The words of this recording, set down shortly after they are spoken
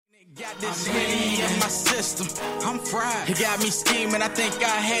Got this Henny in my system, I'm fried. He got me scheming, I think I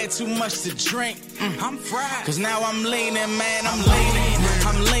had too much to drink. I'm fried. Cause now I'm leaning, man, I'm leaning.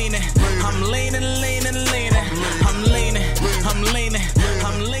 I'm leaning, I'm leaning, leaning, leaning. I'm leaning, I'm leaning,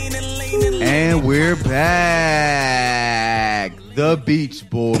 I'm leaning, leaning. And we're back. The Beach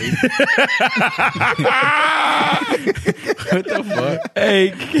Boys. What the fuck? Hey,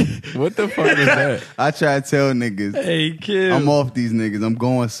 what the fuck is that? I try to tell niggas, Hey, Kill. I'm off these niggas. I'm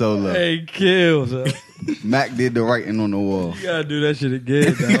going solo. Hey, Kill, son. Mac did the writing on the wall. You gotta do that shit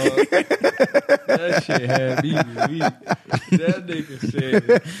again, dog. That shit had me weak. That nigga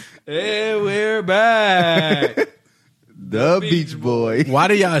said, hey, we're back. The Beach Boys. Why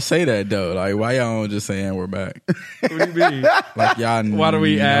do y'all say that though? Like, why y'all don't just say "and we're back"? What do you mean? Like, y'all. Why do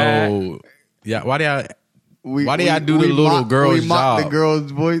we know? Yeah. Why do y'all? Why do y'all do the we little mock, girl's we mock job? the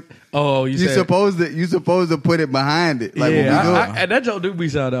girl's voice. Oh, you said supposed to put it behind it. Like yeah, when we go, and that joke do be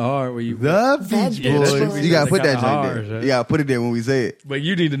sounding hard when you. the Beach Yeah, Boys. that's You gotta put that kinda joint hard, there. right? You gotta put it there when we say it. But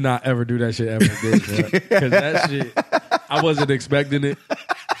you need to not ever do that shit ever again, because that shit, I wasn't expecting it.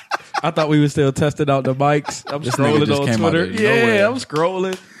 I thought we were still testing out the mics. I'm This nigga scrolling just on came out Twitter. of nowhere. Yeah, I'm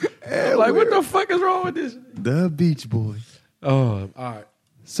scrolling. I'm like, what the fuck is wrong with this? The Beach Boys. Oh, all right.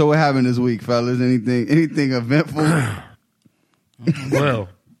 So what happened this week, fellas? Anything eventful? Well,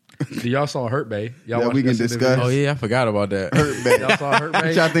 y'all saw Hurt Bay. Y'all That watched we can yesterday discuss. Oh yeah, I forgot about that. Hurt Bay. Y'all saw Hurt What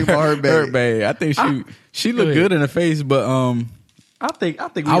Bay. y'all think about Hurt Bay? Hurt Bay. I think she looked ahead. good in the face, but I think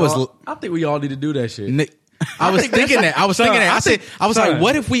we all need to do that shit. Nick, I was thinking that. I was thinking that. I was son. like,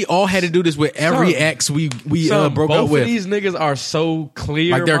 what if we all had to do this with every Son. ex we Son, broke both up with? of these niggas are so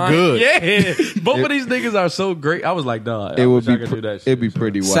clear. Like, they're good. Yeah. Both of these niggas are so great. I was like, dog, It I would wish I be. could do that shit. It'd be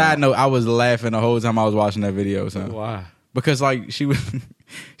pretty wild. Side note, I was laughing the whole time I was watching that video, son. Why? Because like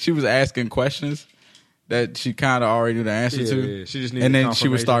she was asking questions that she kind of already knew the answer to. Yeah. She just needed and then she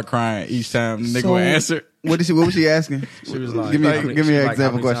would confirmation. start crying each time the nigga So- would answer. What was she asking? She was like, give me how many- an she was like, example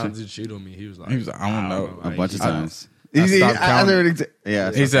how many question. times did you cheat on me? He was like, He was like, I don't know. A bunch of I- times. I stopped counting.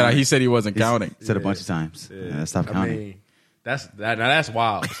 Yeah, He said he was counting. said a bunch of times. Yeah, stop I counting. mean, that's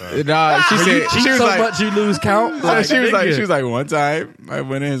wild. Son. Nah, she said Cheat she was so like, much you lose count. Like, she was nigga. like one time I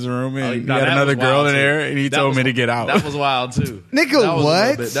went in his room and he Nah, had that another was girl wild, in too. there and he That told was- me to get out. That was wild too. Nigga, That was a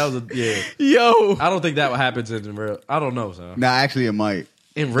what? little bit- That was yeah. Yo, I don't think that happens in real. I don't know, son. Nah, actually, it might.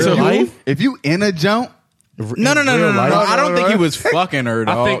 In So real who? life, If you in a jump, no. I don't think he was fucking her.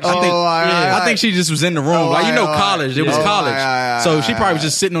 Dog. think- I think she just was in the room. Like, you know, college. It was Yeah. college. So she probably was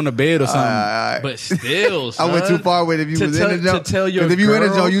just sitting on the bed or something. but still, I son, went too far with it. If you To was tell- in a jump, to tell your 'cause if you in a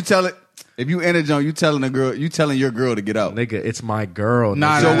girl- jump, you tell it. If you in a jump, you telling your girl to get out. Nigga, it's my girl.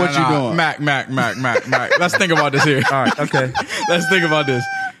 Nah, nigga. So nah, what nah, you nah. doing? Mac. Let's think about this here. All right, okay. Let's think about this.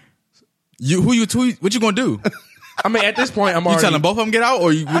 What you gonna do? I mean, at this point, I'm You already. telling both of them get out,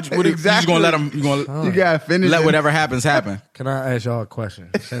 or you just Exactly. gonna let them? You gonna You gotta finish. let it. whatever happens happen? Can I ask y'all a question?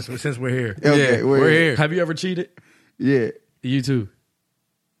 Since we're here, Okay, Yeah, we're here. have you ever cheated? Yeah. You too.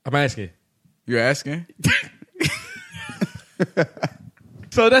 I'm asking. You're asking?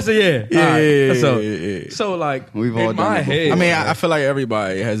 So that's a yeah. Yeah, All right. yeah, So, yeah. so like We've all in done my it head. before. I mean, I feel like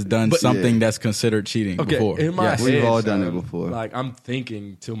everybody has done something yeah. that's considered cheating okay, before. in my Yes. head, We've all done son, it before. Like I'm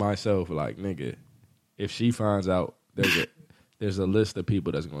thinking to myself, like nigga, if she finds out, there's a list of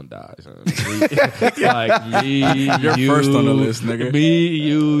people that's gonna die. Son. Like me, You're you, first on the list, nigga. Me,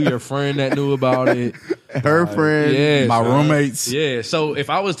 you, your friend that knew about it. Her friend. Yeah, My son. roommates. Yeah, so if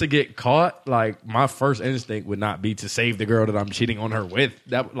I was to get caught, like my first instinct would not be to save the girl that I'm cheating on her with.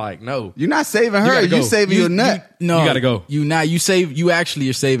 That like no. You're not saving her. gotta You go. saving your nut. No, You gotta go. You actually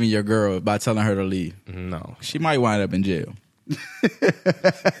are saving your girl by telling her to leave. No, She might wind up in jail.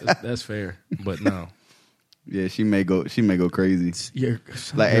 that's fair, but no. Yeah, she may go crazy. Your,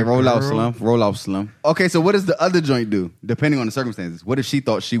 Like, hey, roll out, Slim. Okay, so what does the other joint do? Depending on the circumstances. What if she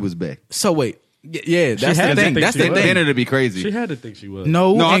thought she was back? So wait, yeah, that's had the to thing. think That's she the was. thing. Then it'd be crazy. She had to think she was.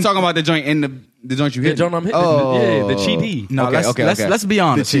 No, No, I'm and- talking about the joint in the joint you the hit. joint I'm hitting. Oh. Yeah, the cheatee. No, Okay, okay. let's be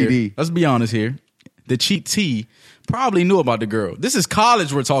honest The here. cheatee. Let's be honest here. The cheatee probably knew about the girl. This is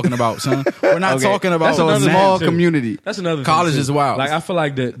college we're talking about, son. We're not Okay. talking about That's a another small thing, too. community. That's another College thing, too. is wild. Like I feel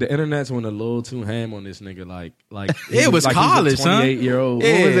like the internet's went a little too ham on this nigga. Like It was college, son. 28-year-old.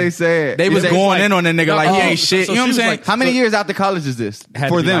 Yeah. What was they saying? They was Yeah, going like- in on that nigga like he ain't shit. so You know what I'm she was saying? like- How many years after college is this Had to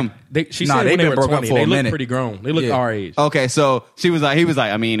for be them? Like, she Nah, said they when they been were broke up 20. for a They look minute. pretty grown. They look Yeah. our age. Okay, so he was like,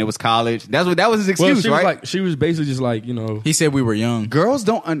 I mean, it was college. That was his Well, excuse, she right? was like, she was basically just like, you know, He said we were young. Girls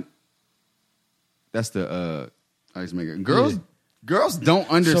don't. That's the icemaker. Girls, Yeah. Girls don't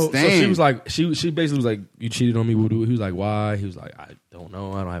understand. So she was like, she basically was like, you cheated on me. He was like, why? He was like, I don't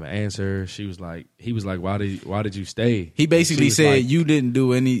know. I don't have an answer. He was like, why did you stay? He basically said like, you didn't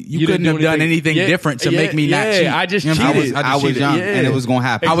do any. You couldn't didn't have done anything different to make me not cheat. I just You know what I'm cheated. saying? I was young, and it was gonna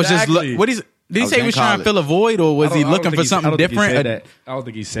happen. I was just. Exactly. What is? Did he say he was in trying to fill a void, or was he looking for something different? I don't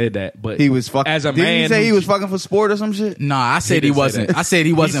think he said that, but He was fucking. as a Did man. he say he was fucking for sport or some shit? Nah, I said he didn't say wasn't. that. I said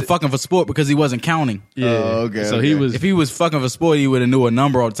he wasn't fucking for sport because he wasn't counting. Yeah. Oh, okay, So okay. he was. If he was fucking for sport, he would have knew a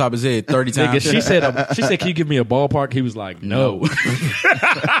number on the top of his head 30 Nigga, times. she said, "Can you give me a ballpark?" He was like, "No."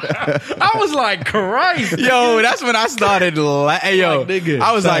 I was like, "Christ, Yo, that's when I started. Hey, yo, like, nigga,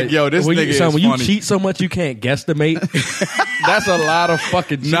 I was son, like, yo, this when nigga you, is son, when funny. you cheat so much you can't guesstimate. That's a lot of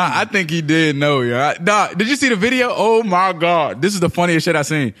fucking cheating. Nah, I think he did know, yo. Nah, did you see the video? Oh my god, this is the funniest shit I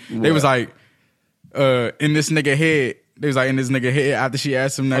seen. They was like, in this nigga head. They was like in this nigga head after she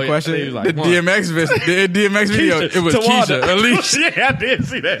asked him that Oh, yeah, question. he was like, the what? DMX video. It was Keisha, Alicia. Yeah, I did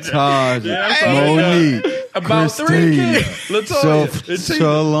see that. Taj, Yeah, I saw that Monique, About 3 Christine, kids. Latoya.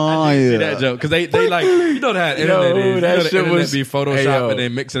 Shalanya. I did see that joke because they like, you know that internet is. that You know the shit internet was- be Photoshop Hey, yo. and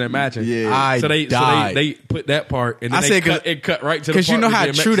then mixing and matching. Yeah. I so died. they put that part and then I said, it cut right to the part Because you know with how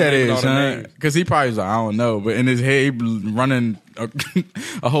DMX true that naming all is, the huh? names. Because he probably was like, I don't know. But in his head, he running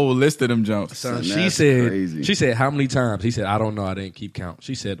a whole list of them jumps. Son, She that's said, crazy. she said, how many times? He said, I don't know. I didn't keep count.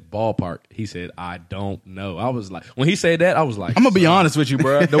 She said, ballpark. He said, I don't know. I was like, when he said that, I was like, I'm going to be honest with you,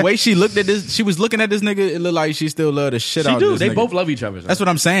 bro. The way she looked at this, she was looking at this nigga, it looked like she still loved the shit she out do. of this They nigga. both love each other. That's what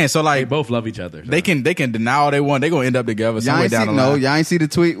I'm saying. So, They like, both love each other. they can deny all they want. They going to end up together Y'all somewhere ain't down see, the no, line. y'all ain't see the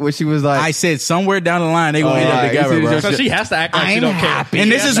tweet where she was like, I said somewhere down the line, they going to end up alright, together, you see bro. the So she has to act like she I'm don't care. happy.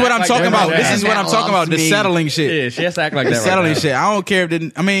 And this She is has what to I'm act talking like about. that This right is now. what I'm talking about. The me. settling shit. Yeah, she has to act like The that right settling now. shit. I don't care if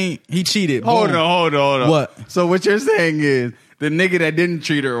didn't. I mean, he cheated. hold Boom. on. What? So what you're saying is the nigga that didn't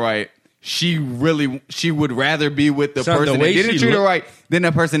treat her right, she would rather be with the Son, the person that way didn't she treat her look- and than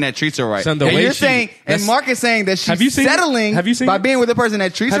the person that treats her right. Son, the and way you're she- saying, and that's- Mark is saying that Have you she's seen it? settling Have you seen by it? being with the person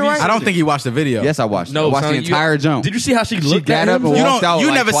that treats her Have you right. seen I don't think he watched the video. Yes, I watched. No, I watched son, the entire jump. Did you see how she looked got at up him? and You walked don't. out You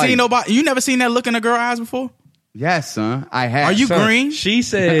like never twice. seen nobody. You never seen that look in a girl's eyes before. Yes, son. I have. Are you Son, green? She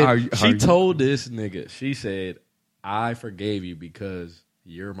said, Are you- she told this nigga, she said, I forgave you because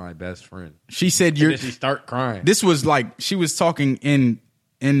you're my best friend. She said And you're. then she start crying. This was like she was talking in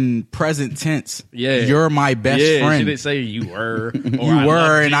present tense. Yeah. You're my best She friend. didn't say you were. Or You I were,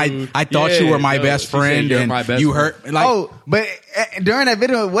 loved and you. I thought you were my no, best she said, friend, "You're and my best you friend." hurt. Like, oh, but during that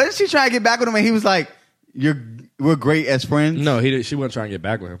video, what did she try to get back with him? And he was like, we're great as friends. No, she wasn't trying to get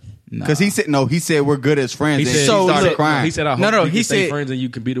back with him. Because he said we're good as friends. He and said, she So, started look, crying. He said, I hope No, we he can stay said- friends and you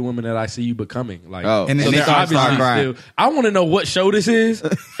can be the woman that I see you becoming. Like, Oh. And then so they they're started obviously crying. still. I want to know what show this is,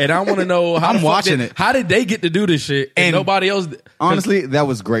 and I want to know how I'm the fuck watching did- it. How did they get to do this shit and And nobody else? Honestly, that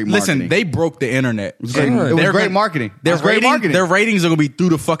was great marketing. listen, they broke the internet. it was great, And it was they're great gonna- marketing. Their It was great rating- marketing. Their ratings are gonna be through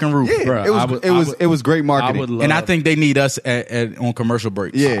the fucking roof. Yeah, Bruh, it was great marketing. I would love, And I think they need us on commercial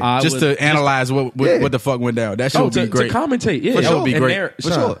breaks. Yeah. I just would- to analyze what Yeah. the fuck went down. That shit would be to great. commentate. Yeah, For That sure. would be And great. they're- For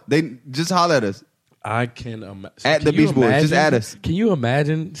son, sure. They just holler at us. I can imagine At the Beach Boys, just add us. Can you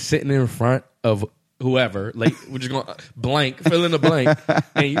imagine sitting in front of whoever, like we're just going blank, fill in the blank,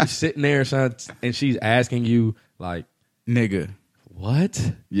 and you sitting there, son, and she's asking you like, Nigga, what?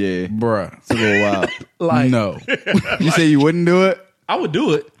 Yeah. bruh. It's a little wild. Like, No. You say you wouldn't do it? I would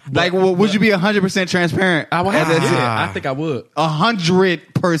do it. Like, would you be 100% transparent? I would. At that time? Yeah, I think I would.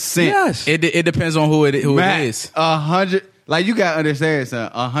 100%. Yes. It depends on who it Matt, is. 100. Like, you gotta understand,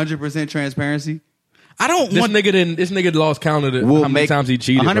 son. 100% transparency I don't This want. nigga lost count of will how many make times he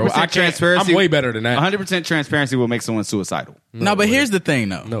cheated. 100% Bro. I can't- transparency. I'm way better than that. 100% transparency will make someone suicidal. No, but way. here's the thing,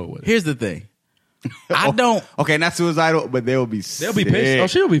 though. No way. Here's the thing. I don't. Okay, not suicidal, but they'll be They'll be pissed. Oh,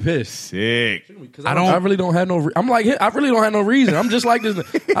 she'll be pissed. sick. Because I don't- I really don't have no. I'm like, I really don't have no reason. I'm just like this.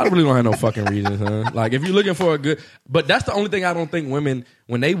 I really don't have no fucking reason, son. Like, if you're looking for a good, but that's the only thing I don't think women,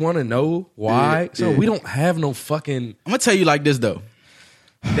 when they want to know why. Yeah, So yeah. we don't have no fucking. I'm gonna tell you like this though.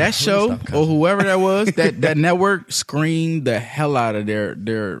 That show or whoever that was, that network screened the hell out of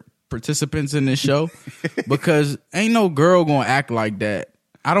their participants in this show because ain't no girl gonna act like that.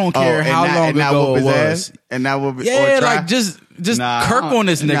 I don't care how long ago it was. And that will be Yeah, like just Nah, Kirk on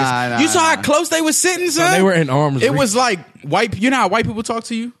this nigga. nah, You saw how nah. close they was sitting, son. They were in arms. It reach. was like white. You know how white people talk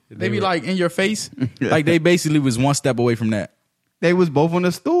to you? They be were- like in your face. Like they basically was one step away from that. They was both on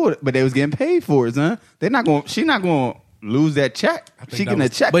the stool, but they was getting paid for it, son. They're not going. She not going to lose that check. She that getting a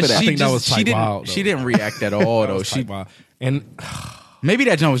was- check But for that. she think that just was she type didn't wild, though. she didn't react at all That though. was She type wild. And maybe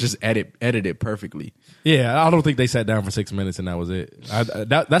that joint was just edited perfectly. yeah, I don't think they sat down for 6 minutes and that was it.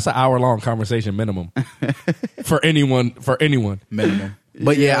 That's an hour-long conversation minimum for anyone. Minimum.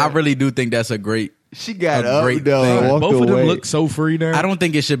 But yeah, I really do think that's a great She got a up, great though, thing. and walked Both of them away. look so free now. I don't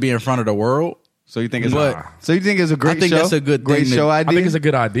think it should be in front of the world. So you think it's But- so you think it's a great I think show? that's a good great thing show that- idea. I think it's a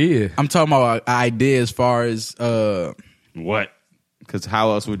good idea. I'm talking about an idea as far as what? Because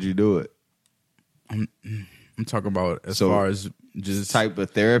how else would you do it? I'm talking about as So, far as just Type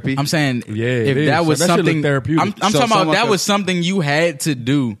of therapy. I'm saying Yeah, it if that is. was So that shit look something therapeutic. I'm So talking about someone that could- was something you had to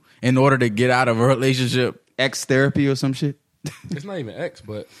do in order to get out of a relationship. X therapy or some shit. It's not even X,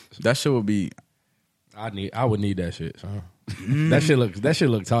 but That shit would be I would need that shit. Son. That shit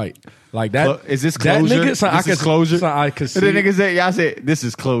look tight. Like that. Is this that closure? nigga, son, This is closure? Son, I could see. So the niggas said, y'all said this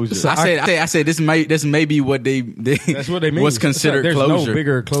is closure. I said this may be what they That's what they mean. was considered There's closure. no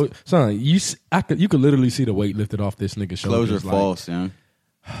bigger closure. Son, you could literally see the weight lifted off this nigga's shoulders. Closure like, false, young.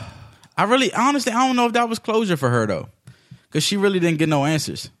 Honestly, I don't know if that was closure for her though, because she really didn't get no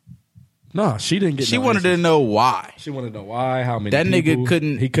answers. No, she didn't get. She no wanted answers. to know why. She wanted to know why. How many? That people. nigga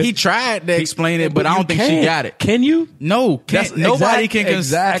couldn't. He He tried to explain it, but I you don't think she can't. got it. Can you? No, That's nobody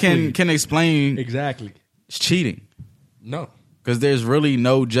exactly. can explain Exactly. cheating No. because there's really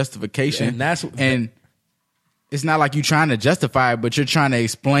no justification, And that's- it's not like you trying to justify it, but you're trying to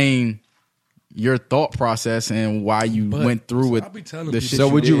explain your thought process and why you But- went through with I'll be telling the people- shit. So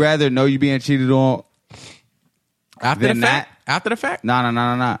would you did. rather know you being cheated on? after the than fact? After the fact?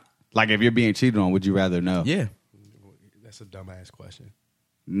 No. Like if you're being cheated on, would you rather know? Yeah. That's a dumbass question.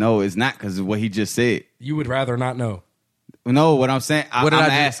 No, it's not because of what he just said. You would rather not know. No, what I'm saying, I'm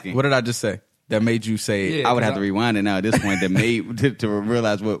asking. What did I just say that made you say it? Yeah. I would have to rewind it now at this point that made to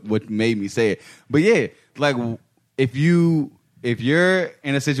realize what made me say it. But yeah, like if you're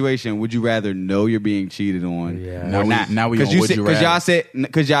in a situation, would you rather know you're being cheated on Yeah. or Now we- not? now we on Because would you rather. y'all said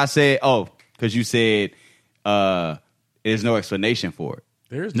because you said there's no explanation for it.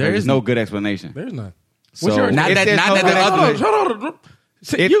 There's no good explanation. There's none. So What's your- Not if that- there's not no that good the other- explanation- Hold on.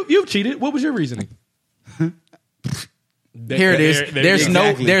 So If- you've cheated. What was your reasoning? Here it is.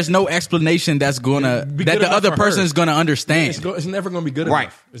 Exactly. There's no explanation that's gonna Be that good the enough other for person her. is gonna understand. It's never going to be good Right.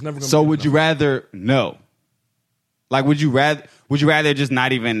 enough. It's never going to So be good would you enough. rather know? Like, would you rather just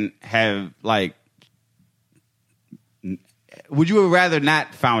not even have like? Would you rather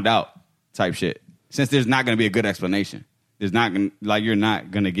not found out type shit? Since there's not going to be a good explanation, there's not gonna, like you're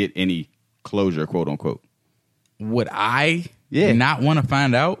not going to get any closure, quote unquote. Would I Yeah. not want to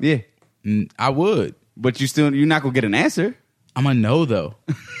find out? Yeah, I would. but you're not going to get an answer. I'm gonna know though,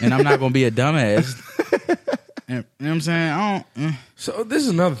 and I'm not gonna be a dumbass. You know what I'm saying? I don't. So this is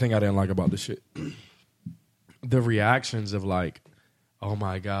another thing I didn't like about this shit. The reactions of like, oh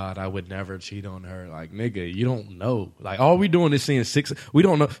my God, I would never cheat on her. Like, nigga, you don't know. Like, all we doing is seeing six. We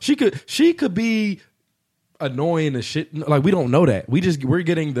don't know. She could be annoying as shit. Like, we don't know that. We're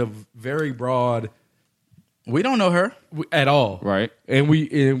getting the very broad We don't know her, at all. Right. And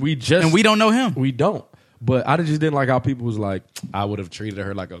we don't know him. We don't. But I just didn't like how people was like, I would have treated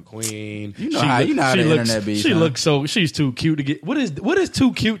her like a queen. You know how the internet be, She son. looks so. She's too cute to get. What is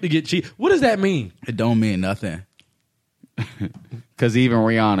too cute to get cheated? What does that mean? It don't mean nothing. Because even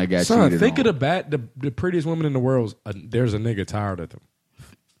Rihanna got Son, cheated think on. of the prettiest woman in the world. There's a nigga tired of them.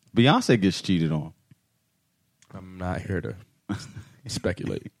 Beyonce gets cheated on. I'm not here to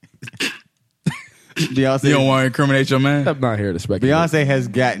speculate. Beyonce, You don't want to incriminate your man I'm not here to speculate. Beyonce has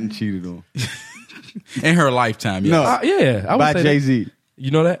gotten cheated on. in her lifetime. Yes. No. Yeah, I would By say that. Jay-Z.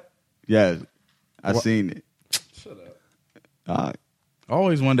 You know that? Yes, I seen it. Shut up. I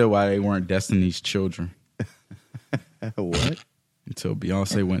always wonder why they weren't Destiny's children What? until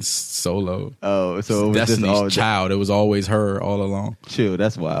Beyonce went solo. Oh, so it was just all Destiny's child. It was always her all along. chill.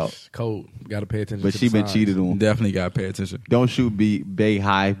 That's wild. Cold. Got to pay attention. But to she the been signs. cheated on. Definitely got to pay attention. Don't shoot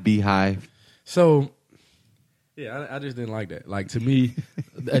beehive. So, yeah, I just didn't like that. Like, to me,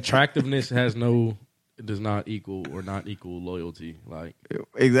 attractiveness does not equal loyalty. Like,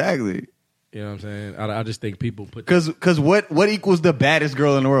 Exactly. you know what I'm saying? I just think people put. Because what equals the baddest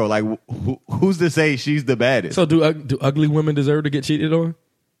girl in the world? Like who's to say she's the baddest? So do ugly women deserve to get cheated on?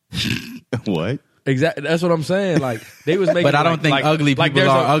 What? Exactly. That's what I'm saying. Like, they was making. But I don't think ugly people there's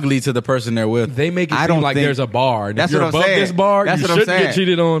are a- ugly to the person they're with. They make it I seem don't like think- there's a bar. And That's if you're what I'm above saying. this bar, That's you what I'm shouldn't get saying.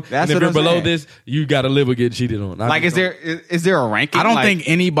 cheated on. That's and if what you're I'm below saying. this, you got to live with getting cheated on. Like is there a ranking? I don't Like, think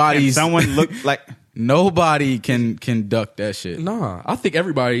anybody's. if someone look like Nobody can duck that shit. Nah, I think it's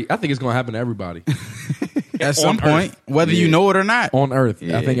going to happen to everybody At some On point, Earth. whether you know it or not. on Earth.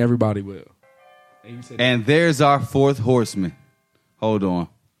 Yeah. I think everybody will. And you said and there's our fourth horseman. Hold on.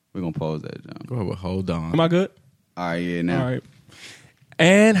 We're gonna pause that, John. Go ahead, hold on. am I good? All right, yeah, now. All right.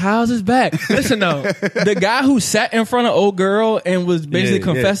 And how's his back? Listen though, the guy who sat in front of old girl and was basically Yeah,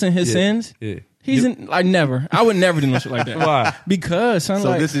 confessing his yeah, sins, yeah. Like never. I would never do no shit like that. Why? Because son, So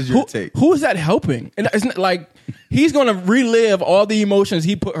like, this is your take. Who is that helping? And it's not like he's gonna relive all the emotions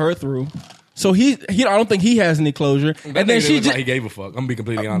he put her through. So he I don't think he has any closure. That And then nigga she was just like he gave a fuck. I'm gonna be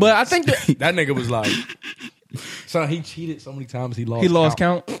completely honest. but I think that that nigga was like, son, he cheated so many times he lost. he lost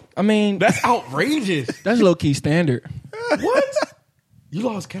count. I mean, That's outrageous. that's low key standard. What? You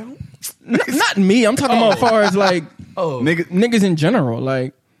lost count? Not me. I'm talking about as far as like Nigga, niggas in general.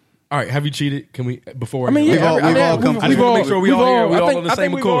 Like All right, have you cheated? Can we before? I mean, We've yeah, all- we've all come- I just wanna make sure we all here. We all on the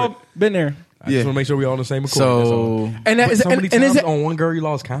same we've accord. all been there. I just want to make sure we all on the same accord. That's all. So And that But is so many and is times it on one girl you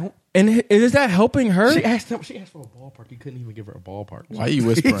lost count. and is that helping her? She asked for a ballpark. He couldn't even give her a ballpark. why you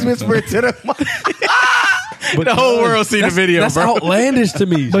whispering? he's whispering to the mic. But The whole world seen the video, That's bro. outlandish to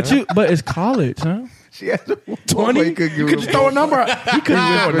me. But it's college, huh? She had 20. You could just throw a number. He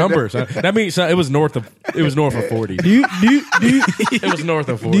couldn't throw a number. Son. That means son, it was north of 40. Do you It was north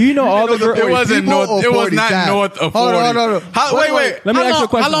of 40. do you know all the girls? It wasn't people north. or It was 40 not times? north of 40. Hold on, hold on. How, wait. Let me how ask you a long,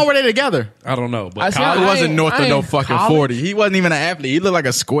 question. How long were they together? I don't know, but I said- college- It I wasn't ain't- north I of no ain't- fucking college? 40. He wasn't even an athlete. He looked like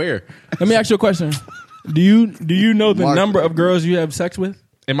a square. Let me ask you a question. Do you know the Mark. number of girls you have sex with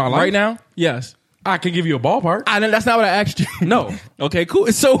in my life right now? Yes. I can give you a ballpark. That's not what I asked you. No, Okay, cool.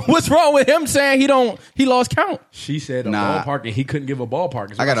 So what's wrong with him saying he lost count? she said a Nah. ballpark, and he couldn't give a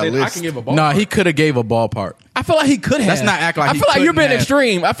ballpark. I got a said, I list. can give a ballpark. No, he could have gave a ballpark. I feel like he could have. Let's not act like I he feel like you're couldn't being have.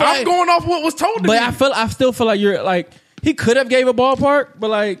 extreme. I feel I'm like, going off what was told to but me. I still feel like you're like he could have gave a ballpark,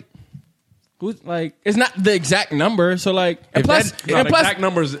 but like. It's not the exact number, so like, and If plus, that- No, and the plus, exact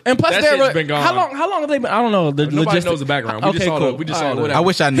numbers. and plus, that they're shit's been gone. How long have they been? I don't know. The Nobody logistics. knows the background. We just saw the- we just saw the- whatever. I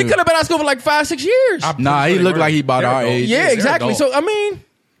wish I knew. He could have been out of school for like 5-6 years. Nah, he looked like he about They're our adults. age. Yeah, they're exactly. adults. So I mean,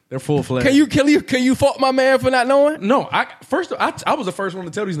 They're full fledged. can you fault my man for not knowing? No, I was the first one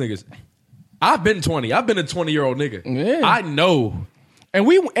to tell these niggas. I've been 20. I've been a 20-year-old nigga. Yeah. I know. And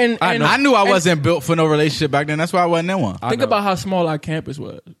we and I knew I wasn't built for no relationship back then. That's why I wasn't in one. Think know. about how small our campus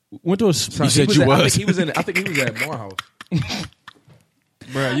was. Went to a. You said He you at- was. I think he was at Morehouse,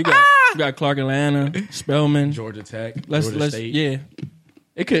 Bro, you got Clark Atlanta, Spelman. Georgia Tech, Let's Georgia State. yeah.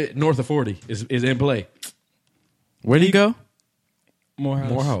 It could north of 40 is in play. Where'd he go?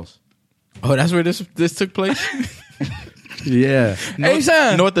 Morehouse. Oh, that's where this took place. Yeah. Hey,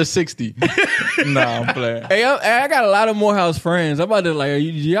 son. North of 60. Nah, I'm playing. Hey, I got a lot of Morehouse friends. I'm about to like,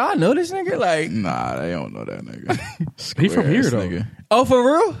 y'all know this nigga? Like, Nah, they don't know that nigga. He from here, Square-ass though. nigga. oh, for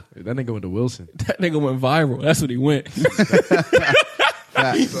real? That nigga went to Wilson. That nigga went viral. That's what he went.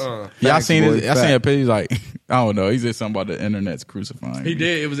 Facts. Y'all Facts, seen boys, his? I seen facts. a page. He's like, I don't know. He said something about the internet's crucifying. He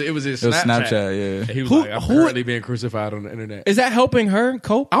did. It was his It was Snapchat. Snapchat, yeah. He was Who- like, I'm who- currently being crucified on the internet. Is that helping her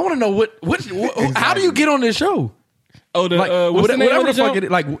cope? I want to know what how do you get on this show? Oh, the Like what's the name whatever of the the fuck joint?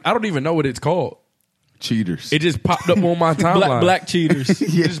 it, like I don't even know what it's called. Cheaters. It just popped up on my timeline. Black cheaters. It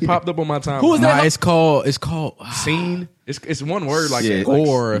just popped up on my timeline. Who is that? Nah, it's called Scene. It's one word like Yeah. that.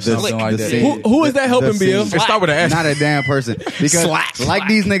 gore or The- something like the that. scene. Who is that helping, The Bill? scene. It start with an S. Not a damn person. Because like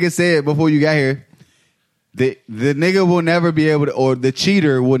these niggas said before you got here, the nigga will never be able to, or the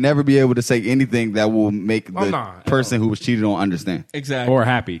cheater will never be able to say anything that will make the nah. person who was cheated on understand. Exactly. Or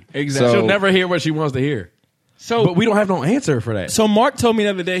happy. Exactly. She'll never hear what she wants to hear. So, But we don't have no answer for that. so Mark told me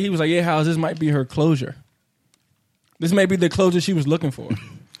the other day, he was like, yeah, House, this might be her closure. This may be the closure she was looking for.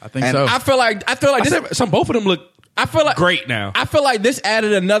 I think And so. I feel like this, Both of them look I feel like great now. I feel like this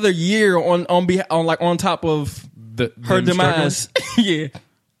added another year on top of her them demise. Yeah.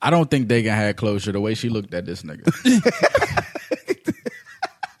 I don't think they can have closure the way she looked at this nigga.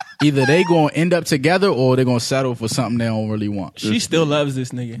 Either they gonna end up together or they're gonna settle for something they don't really want. She still loves this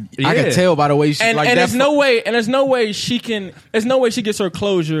nigga. I can tell by the way she And, like and that. there's no way she gets her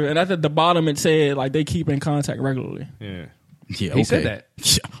closure. And at the bottom it said like they keep in contact regularly. Yeah. Yeah, He said that.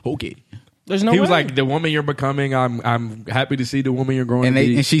 Okay. There's no He way. was like, the woman you're becoming, I'm happy to see the woman you're growing And to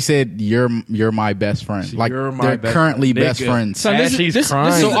be. and she said, "You're my best friend." Like You're my they're best currently friend. best Nigga. friends. Son, As she's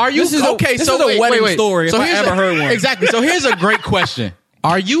crying. So are you This is okay? This So is a wedding story. So if I here's ever heard one. Exactly. So here's a great question: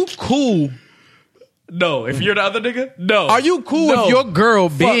 Are you cool? no, if you're the other nigga, no. Are you cool No. with your girl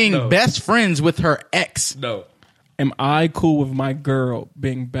being no. best friends with her ex? No. Am I cool with my girl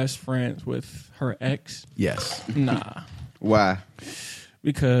being best friends with her ex? Yes. Nah, Why?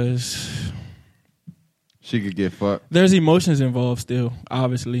 because She could get fucked. there's emotions involved still.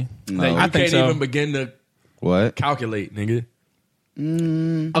 Obviously, No. That you I think can't so. even begin to What? calculate, nigga.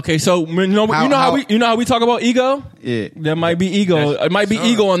 okay. So you know how we talk about ego. Yeah. There might be ego. It might be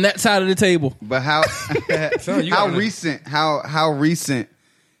ego on that side of the table. But how Son, you how gotta- recent recent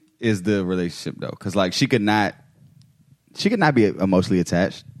is the relationship though? Because like she could not be emotionally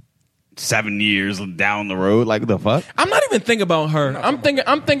attached 7 years down the road. Like, what the fuck? I'm not even thinking about her. I'm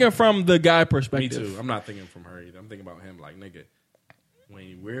thinking from the guy Me perspective. too. I'm not thinking from her either. I'm thinking about him. Like, nigga,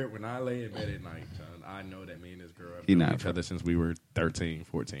 when I lay in bed at night, son, I know that me and this girl have known each other since we were 13,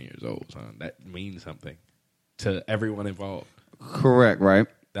 14 years old, son. That means something to everyone involved. Correct, right?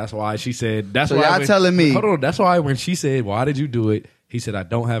 That's why she said. That's So why y'all telling me- Hold on. That's why when she said, "Why did you do it?" He said, "I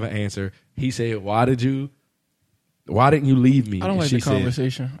don't have an answer." He said, "Why didn't you leave me?" I don't like she the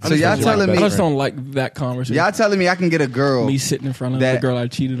conversation. So y'all telling me- I just don't like that conversation. Y'all telling me I can get a girl. me sitting in front of that- the girl I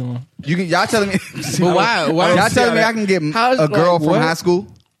cheated on. Y'all telling me. But why? Y'all telling me I can get How's, a girl like, from what? high school,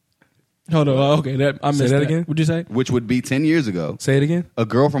 Hold on. Okay, I missed that again? What'd you say? which would be 10 years ago. Say it again. A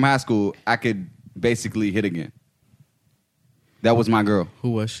girl from high school, I could basically hit again. That was my girl.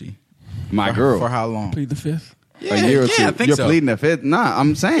 Who was she? My girl. For how long? Plead the fifth. Yeah, a year or two. I think You're so. pleading the fifth. Nah,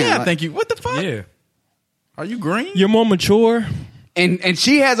 I'm saying. Yeah, I like- think you. What the fuck? Yeah. Are you green? You're more mature. And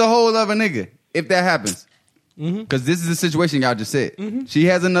she has a whole other nigga. If that happens, because this is the situation y'all just said. She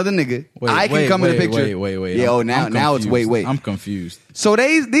has another nigga. I can come in the picture. Wait. Yeah. I'm Now it's confused. wait. I'm confused. So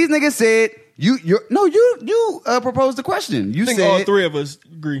these niggas said you proposed the question. You I think said all three of us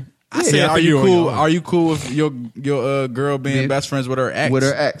agree. I said, I are think you you're on cool? your own. Are you cool with your girl being Yeah. best friends with her ex? with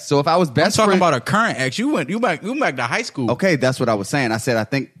her ex. So if I was I'm best talking friend, about a current ex. You back to high school. okay, that's what I was saying. I said I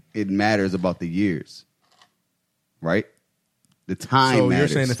think it matters about the years, right? The time. So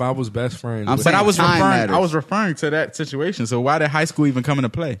matters. you're saying if I was best friends, I'm with saying But time matters. I was referring to that situation. So why did high school even come into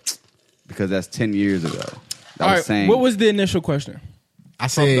play? because that's 10 years ago. I All was right. saying What was the initial question? I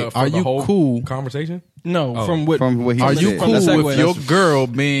from said, from are the you whole cool? conversation? No, Oh. from what? from what he Are said. you From the cool segue. with your girl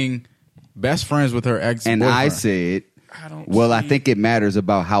being best friends with her ex? And I said, I don't. well, I see- think it matters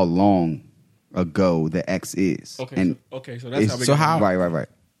about how long ago the ex is. Okay. And So that's it's- how we so got how- it. Right.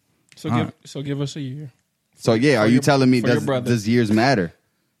 So give us a year. So yeah, are For you your- telling me for your brother. does years matter?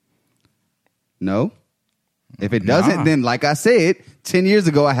 No. If it doesn't, Nah. then like I said, 10 years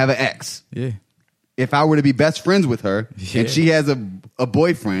ago I have an ex. Yeah. If I were to be best friends with her Yeah. and she has a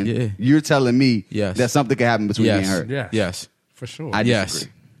boyfriend, Yeah. you're telling me Yes. that something could happen between me and Yes. her. Yeah. Yes. For sure. I Yes.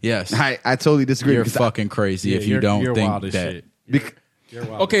 disagree. Yes. I totally disagree. You're because fucking crazy Yeah, if you don't you're think wild as that. shit. bec- You're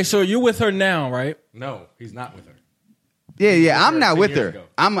wild. Okay, so you're with her now, right? No, he's not with her. Yeah, I'm her not 10 with years her.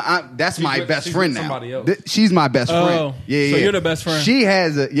 ago. That's She's my with- best she's friend with now. somebody else. She's my best Oh, friend. Yeah, so yeah. you're the best friend. She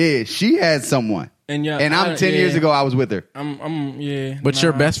has someone. And yeah, And I'm 10 years ago I was with her. I'm yeah. But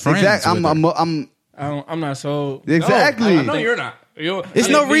you're best friends. Exactly. with her. I'm not so. Exactly. No, you're not. It's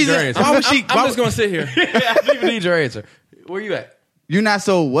no reason. Why would she? I'm just gonna sit here. I don't even need your answer. Where you at? You're not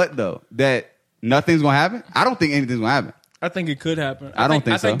so what though? That nothing's gonna happen? I don't think anything's gonna happen. I think it could happen. I don't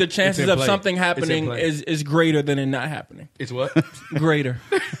think I think so. the chances It's in of play. something It's in happening play. is greater than it not happening. It's what? Greater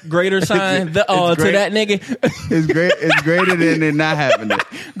sign. To great. that nigga. It's great. It's greater than it not happening.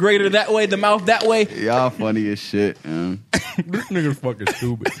 Greater that way. The mouth that way. Y'all funny as shit. This nigga's fucking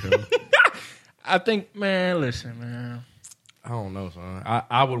stupid, yo. I think, man. Listen, man. I don't know, son.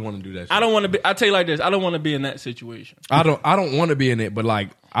 I would want to do that shit. I don't want to be. I tell you like this. I don't want to be in that situation. I don't want to be in it, but like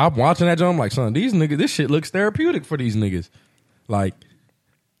I'm watching that joint, I'm like, son, these niggas, this shit looks therapeutic for these niggas. Like,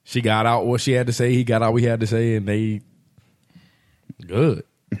 she got out what she had to say, he got out what he had to say, and they good.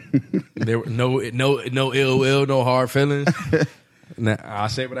 There were no ill will, no hard feelings. Now, I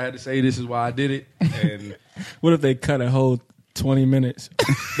said what I had to say. This is why I did it, and What if they cut a whole 20 minutes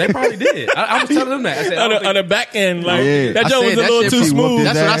they probably did. I was telling them that. I said, I don't on the back end? Like Yeah. that I joke was said a that little shit too pretty smooth.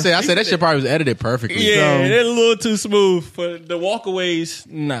 That's what I ass. said. I said that shit probably was edited perfectly. Yeah, they're a little too smooth for the walkaways.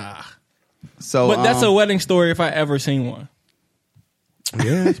 Nah, So, but that's a wedding story if I ever seen one.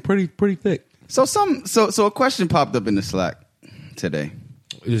 yeah, it's pretty thick. so a question popped up in the Slack today.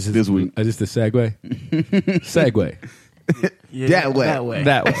 This week. Is this the segue? Segue. That way.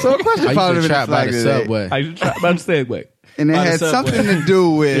 That way. So a question I popped up used in to the trap by Slack the today, subway. I used to try about the segue. and it By the had subway. something to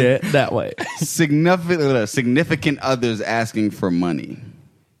do with that way. significant others asking for money.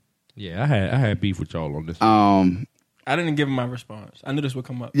 Yeah, I had beef with y'all on this. I didn't give him my response. I knew this would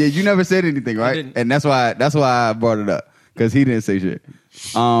come up. Yeah, you never said anything, right? didn't. And that's why I brought it up because he didn't say shit.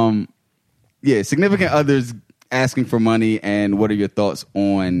 Yeah, significant others asking for money, and what are your thoughts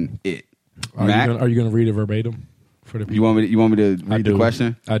on it, Mac? Are you gonna read it verbatim for the people? You want me to I read the do.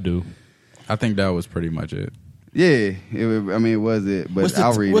 question? I do. I think that was pretty much it. Yeah, it was it, but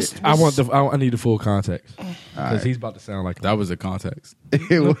I'll read it. I need the full context because he's about to sound like That was the context.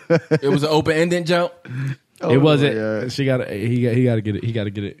 It was- It was an open ended joke. it wasn't. yeah. She got he got to get it. He got to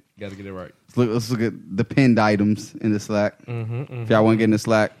get it right. Let's look at the pinned items in the Slack. If y'all want to get in the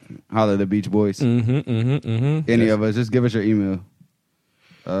Slack, holler at the Beach Boys. Any of us, just give us your email.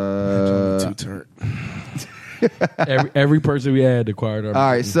 Every person we had acquired our.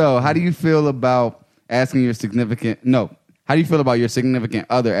 All right. So, how do you feel about asking your significant? No. How do you feel about your significant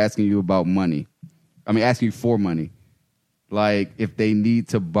other asking you about money? I mean, asking you for money. Like if they need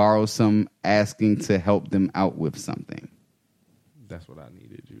to borrow some, asking to help them out with something. That's what I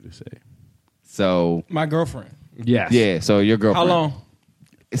needed you to say. So My girlfriend. Yes. yeah. So your girlfriend. How long?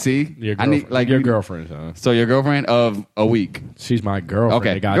 See, Your I girlfriend. need Your girlfriend, son. So your girlfriend of a week. She's my girlfriend.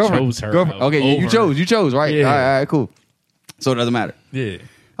 Okay, Like, I girlfriend. chose her. Girlfriend. Okay, you chose. You chose, right? Yeah. All right, cool. So it doesn't matter. Yeah.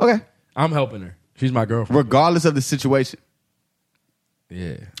 Okay. I'm helping her. She's my girlfriend. Regardless of the situation,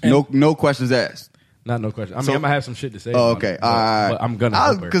 Yeah. no questions asked. Not no question. I mean, So- I'm gonna have some shit to say. Oh, about okay. it, All right. but I'm gonna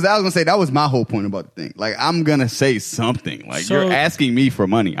help her. Because I was gonna say that was my whole point about the thing. Like I'm gonna say something. Like So- you're asking me for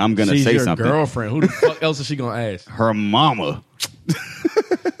money. I'm gonna She's say your something. girlfriend. Who the fuck else is she gonna ask? Her mama.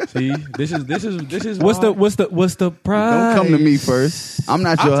 See, this is What's why- the price? Don't come to me first. I'm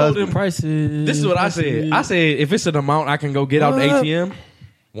not I your told husband. him- Prices. This is what I said. I said if it's an amount I can go get out the What? ATM,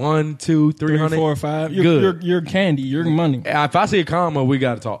 1, 2, 3, 300, 4, 5. Good. You're candy. You're money. If I see a comma, we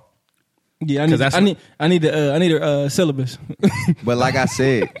gotta talk. Yeah, 'Cause that's I need a syllabus. But like I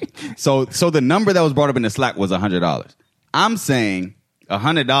said, so the number that was brought up in the Slack was $100. I'm saying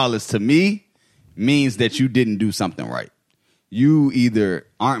 $100 to me means that you didn't do something right. You either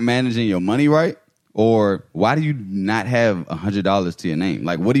aren't managing your money right, or why do you not have $100 to your name?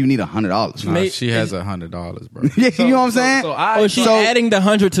 Like, what do you need $100 for? Nah, May- she has $100, bro. Yeah, you know what I'm saying? Oh, she's adding the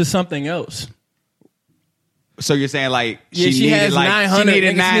 100 to something else. So you're saying like Yeah, she needed has like 900. She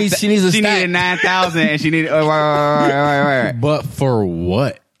needed She needs a she stack. needed 9,000 and she needed right. But for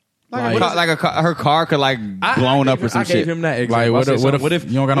what? Her car could like blown up or some I gave shit. him that example. Like, I what said, if- so what if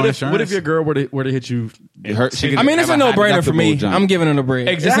you don't got no what insurance? if your girl were to hit you? She could I mean, it's a have high no-brainer for me. deductible jump. I'm giving her the bread.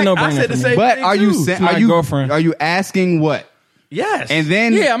 Exactly. It's a I no-brainer said for the me. same But thing are you too. saying? My girlfriend. Are you asking what? Yes. And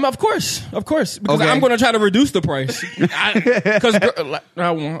then Yeah, of course, because Okay. I'm going to try to reduce the price. Because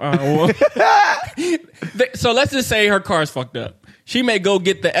so let's just say her car's fucked up. She may go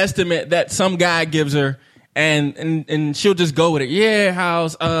get the estimate that some guy gives her, and she'll just go with it. Yeah,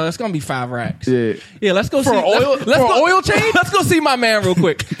 house. It's gonna be 5 racks. Yeah. Let's go For see oil- let's for go, oil change? Let's go see my man real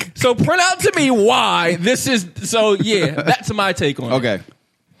quick. So print out to me why this is. So yeah, that's my take on it. okay.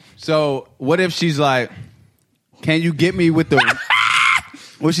 So what if she's like, "Can you get me with the?"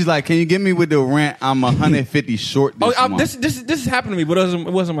 Well, she's like, "Can you get me with the rent? I'm 150 short this month." This has happened to me, but it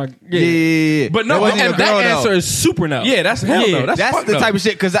wasn't my yeah. But no, That wasn't And your that girl, though. answer is super no. Yeah, that's hell no. That's That's fucked the up. type of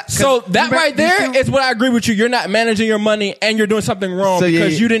shit. So that right there is what I agree with you. You're not managing your money, and you're doing something wrong So, yeah,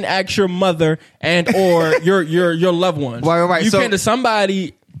 because yeah. you didn't ask your mother and or your loved ones. Right. You So- came to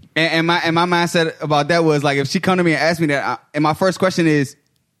somebody. And my mindset about that was like, if she come to me and ask me that, and my first question is,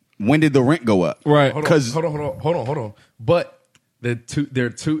 when did the rent go up? Right. Hold Because on. But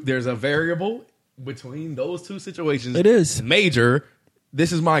there's a variable between those two situations. It is. major.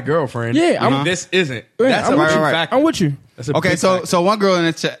 This is my girlfriend. Yeah, This isn't. Yeah, That's I'm a with big you. factor. I'm with you. That's a okay, big so factor. one girl in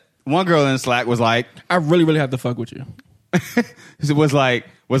the chat, one girl in the Slack was like, I really have to fuck with you. was like,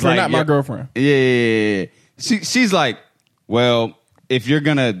 You're not my girlfriend. Yeah. She's like, well, if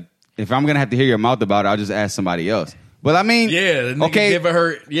I'm gonna have to hear your mouth about it, I'll just ask somebody else. But I mean, yeah, the nigga okay, giving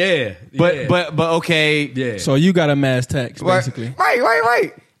her, yeah, but okay, yeah. So you got a mass text basically.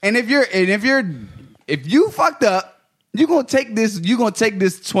 right. And if you fucked up, you're gonna take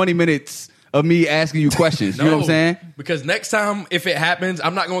this 20 minutes of me asking you questions. You know what I'm saying? Because next time, if it happens,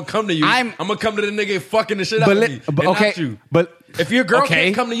 I'm not gonna come to you. I'm- I'm gonna come to the nigga fucking the shit out of me. but and okay, not you. but If your girl okay.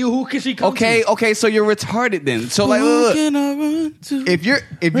 can't come to you, who can she come to? Okay, so you're retarded then. So like, look, if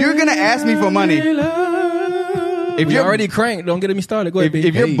you're gonna ask me for money, if You're you're already cranked. Don't get me started. Go ahead,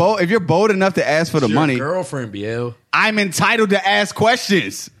 if baby. you're bold enough to ask for the Your money, girlfriend, BL. I'm entitled to ask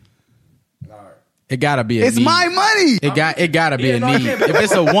questions. It gotta be a It's need. my money. It gotta be Yeah, a no, I need. can't- If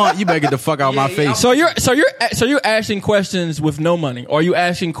it's a want, you better get the fuck out of my face. So you're asking questions with no money, or are you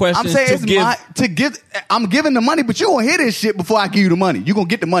asking I'm questions saying to it's give? I'm giving the money, but you gonna hear this shit before I give you the money. You gonna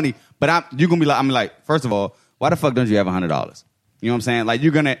get the money, but you're gonna be like, I'm like, first of all, why the fuck don't you have $100? You know what I'm saying? Like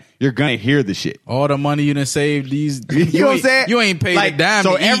you're gonna hear the shit. All the money you done saved these. You know what I'm saying? You ain't paid like, a dime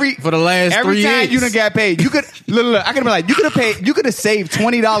so to eat for the last every 3 time years. you done got paid, you could look. I could be like, you could have saved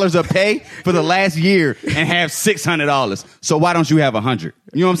 $20 of pay for the last year and have $600. So why don't you have $100?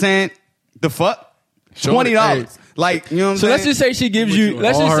 You know what I'm saying? The fuck, $20. Like you know what I'm So saying? let's just say she gives you.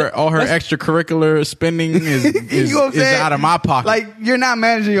 Let's all just her say, all her let's- extracurricular spending is you know what I'm saying? out of my pocket. Like you're not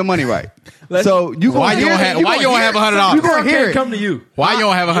managing your money right. Let's- So you Why gonna you hear don't it. have- You why gonna you don't hear have it. $100? You gonna hear Can't it. come to you. why you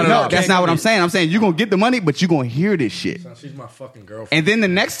don't have $100? No, that's not what I'm saying. I'm saying you're gonna get the money, but you're gonna hear this shit. She's my fucking girlfriend. And then the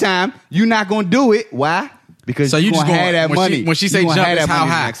next time, you're not gonna do it. Why? Because So you you just gonna gonna- have that when she- money. when she say You gonna jump, have it's that how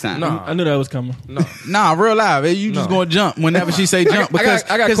money high? next time. No. I knew that was coming. No. Nah, real live. You just No. gonna jump whenever she say jump because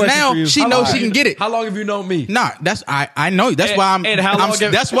I got questions now for you. she How knows long- she can get it. How long have you known me? Nah, that's I know. That's why I'm. and how long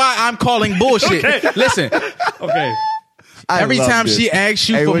have- that's why I'm calling bullshit. Listen, Okay. I every love time this. she asks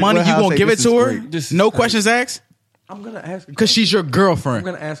you Hey, for what- money, what you house gonna say give it this to is her? great? Just- No questions asked I'm gonna ask. because she's your I'm girlfriend.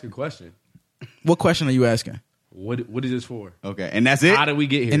 gonna ask a question. What question are you asking? What is this for? Okay, and that's it. How did we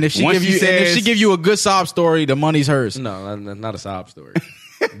get here? And if she Once give she you, and if says- she give you a good sob story, the money's hers. no, not a sob story.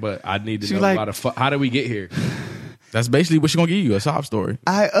 But I need to She know like- how did we get here? That's basically what she's gonna give you, a sob story.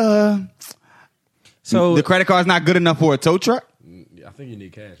 So The credit card's not good enough for a tow truck. Yeah, I think you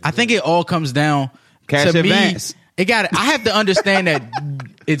need cash. I think it all comes down Cash to advance. me. I have to understand that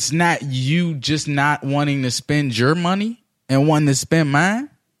it's not you just not wanting to spend your money and wanting to spend mine.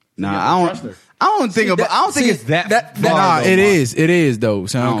 Nah, gotta I trust don't. her. I don't think about. I don't think it's that. far, Nah, though, it Mark. is. It is though, I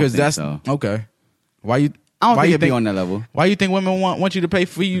son. don't Because think that's so. okay. Why you? I don't why think you it'd be on that level. Why you think women want you to pay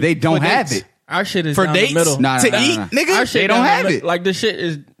for you? They don't for have dates? it. our shit is For down dates? the middle. Nah, to nah, eat, nah. nigga. Our shit They don't down have the, it. Like the shit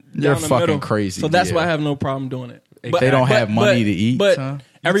is You're down the fucking middle. crazy. So that's Yeah. why I have no problem doing it. They don't have money to eat, But son.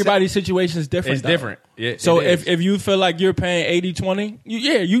 everybody's situation is different. It's though. different. Yeah, So it is. if you feel like you're paying 80-20,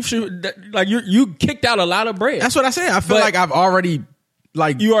 you should like you kicked out a lot of bread. That's what I say. I feel But- like I've already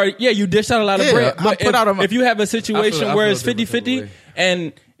like You you dished out a lot of Yeah, bread. I But put out a- if you have a situation I where feel it's a different 50-50 way.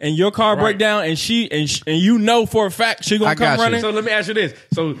 and your car break Right. down and and you know for a fact she I gonna got come you. running. So let me ask you this.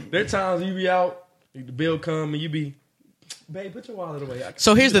 So there are times you be out, the bill come, and you be, babe, put your wallet away.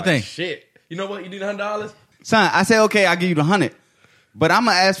 So here's You the thing. Shit. You know what? You need $100? Son, I say okay. I'll give you the 100, but I'm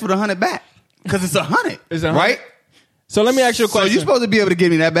gonna ask for the 100 back because it's 100. It's 100? right? So let me ask you a So question. you're supposed to be able to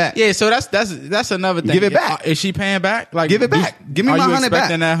give me that back. yeah. So that's another thing. Give it back. Is she paying back? Like Give it back. Give me are my you 100 back.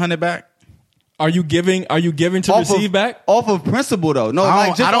 expecting that 100 back? Are you giving to receive back? Off of principle though. No, I like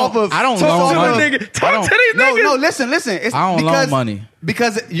don't- just I don't- off of. I don't Talk loan to the money. nigga. Talk to these No, niggas. no. Listen. It's I don't because, loan money.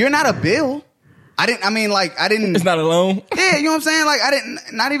 because you're not a bill. I didn't. It's not a loan. Yeah, you know what I'm saying? Like I didn't.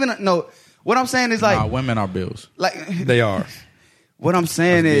 Not even. No. What I'm saying is like. Nah, women are bills. Like. They are. What I'm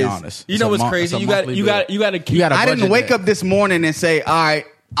saying Let's be is. honest. You It's know a what's mon- crazy? it's a You got monthly you bill. got you got to keep. You gotta I didn't budget wake that. up this morning and say, all right,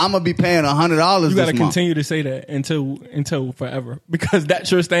 I'm gonna be paying $100 You got to this month. continue to say that until forever because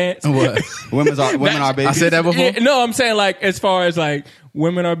that's your stance. What? Women are babies. I said that before. Yeah, no, I'm saying like as far as like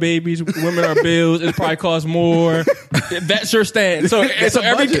women are babies, women are bills. It probably costs more. That's your stance. So That's so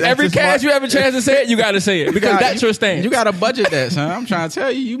a budget. That's every just cash smart. you have a chance to say it, you got to say it because that's your stance. You got to budget that, son. I'm trying to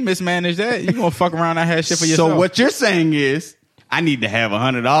tell you, you mismanage that. You gonna fuck around and have shit for yourself. So what you're saying is, I need to have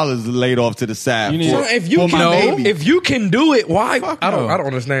 $100 laid off to the side. You need- for, So if you for my can, baby. if you can do it, why? Fuck I don't no.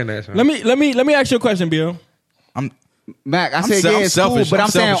 understand that. Son. let me ask you a question, Bill. Mac, I said se- yeah, I'm it's selfish. cool, but I'm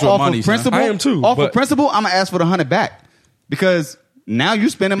I'm saying selfish with off money, of son. principle. I am too, Off but- of principle, I'm gonna ask for the 100 back because now you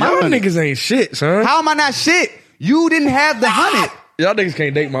spending my Y'all money. niggas ain't shit, son. How am I not shit? You didn't have the 100. Y'all niggas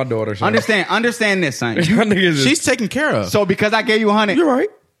can't date my daughter, son. Understand this, son. Y'all niggas is, she's taken care of. So because I gave you 100, you're right.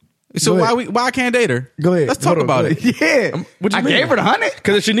 So Go why ahead. why I can't date her? Go ahead. Let's talk Hold on, about go it. yeah, What you I mean? gave her the 100.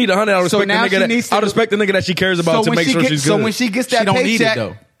 Because if she need 100, I So respect now the she nigga. needs I to- respect the nigga that she cares about to make sure she's good. So when she gets that She don't need it, paycheck,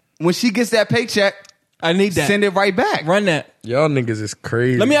 though. when she gets that paycheck, I need that. send it right back. Run that. Y'all niggas is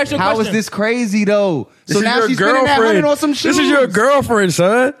crazy. Let me ask you a How question. is this crazy though? This So is now your she's spending that 100 on some shoes. This is your girlfriend,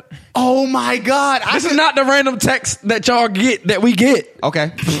 son. Oh my god! This is not the random text that y'all get that we get.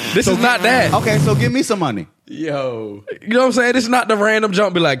 okay. This is not that. Okay, so give me some money. Yo. You know what I'm saying? This is not the random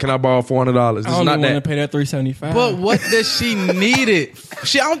jump. Be like, can I borrow $400? This I is don't not even want that. to pay that $375. But what does she need it?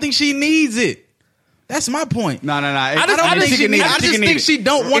 I don't think she needs it. That's my point. No. I don't think she needs it. I just think she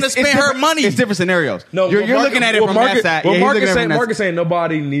don't want to spend her money. It's different scenarios. No, you're Marcus- looking at it well, from Marcus, that side. Well, Yeah, he's Marcus looking at it saying, from that Marcus saying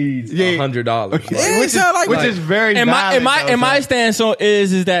nobody needs Yeah. $100. Like, Yeah, it sound like which that. is very And valid. my stance on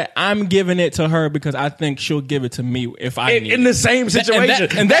is that I'm giving it to her because I think she'll give it to me if I need in it. the same situation.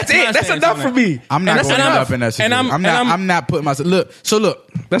 and that's my it. That's stance enough on for that. me. I'm not And going to that's- end and up in that and situation. I'm- I'm not putting myself. Look.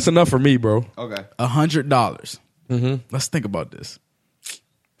 That's enough for me, bro. Okay. $100. Let's think about this.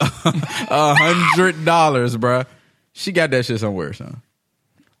 $100, bruh. She got that shit somewhere, son.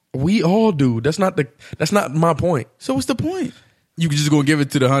 We all do. That's not my point. So what's the point? You just gonna give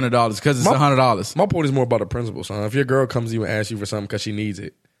it to the $100 because it's $100. My point is more about the principle, son. If your girl comes to you and asks you for something because she needs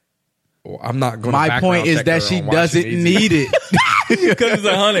it, well, I'm not going to My point is that she doesn't need it. Because it's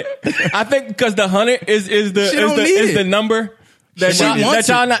 100. I think because the 100 is don't need it. the number that She y'all, wants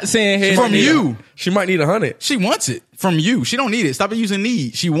that y'all it. not saying here From you. She might need 100. She wants it from you. She don't need it. Stop using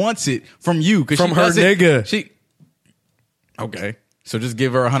need. She wants it from you. From she her doesn't- nigga. She okay. So just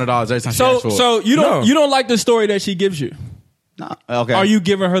give her $100 every time she So asks for it. so you don't like the story that she gives you. No. Okay. Are you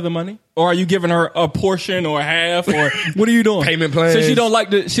giving her the money, or are you giving her a portion or half, or what are you doing? Payment plans. Since she don't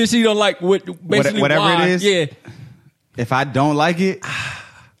like what basically whatever why, it is? Yeah. If I don't like it,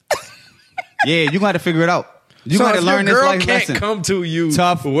 yeah, you got to figure it out. You got to if learn your this girl life can't lesson. come to you.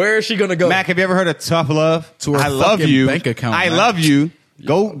 Tough. Where is she gonna go? Mac, have you ever heard of tough love? To her I love fucking you. bank account, I man. love you.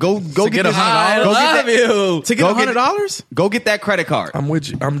 Go get get $100? this- I go love get that, you. To get Go get- $100? Go get that credit card. I'm with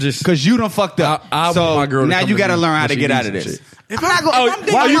you. I'm just Because you done fucked up. I want so my girl to now come you to got to me learn how when to she get needs out of some this. shit. If I'm not going,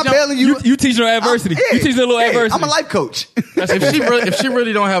 Oh, why am I bailing you? You teach her adversity. Yeah. You teach her a little Hey, adversity. I'm a life coach. If she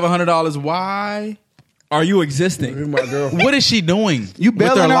really don't have $100, why? Are you existing? my girl. What is she doing? You with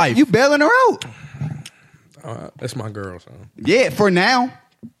her bailing her. life? You bailing her out. That's my girl, son. Yeah, for now.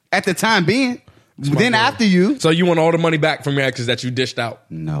 At the time being. Then girl. after you. So you want all the money back from your exes that you dished out?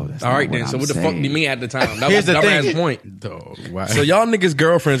 No, that's All not right what then. So I'm what the fuck saying. do you mean at the time? That Here's was the the thing. point. Dog, why? So y'all niggas'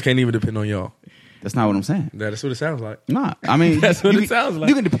 girlfriends can't even depend on y'all. That's not what I'm saying. That's what it sounds like. Nah, I mean, That's what you it can- sounds like.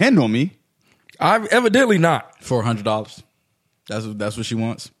 You can depend on me. I evidently not. For $100. That's what she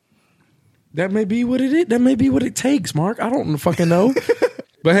wants. That may be what it is. That may be what it takes, Mark. I don't fucking know.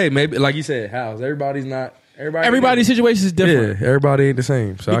 But hey, maybe like you said, house. Everybody's not. Everybody's situation is different. Yeah, everybody ain't the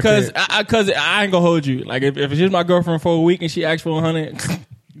same. So Because I I ain't gonna hold you. Like if she's my girlfriend for a week and she asks for 100,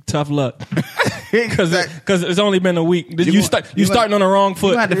 tough luck. Because it's only been a week. You starting on the wrong foot.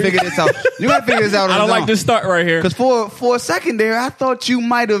 You got to figure this out. You got to figure this out. I don't like this start right here. Because for a second there, I thought you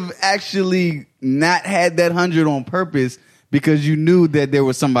might have actually not had that 100 on purpose because you knew that there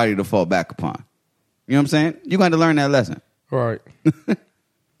was somebody to fall back upon. You know what I'm saying? You got to learn that lesson. all right.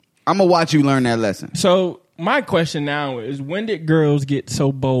 I'm gonna watch you learn that lesson. So my question now is, when did girls get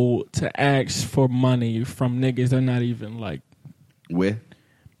so bold to ask for money from niggas they're not even like,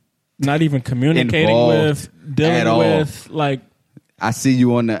 not even communicating Involved with, dealing at all. with? Like, I see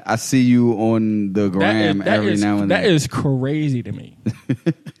you on the gram every now and then. that is crazy to me.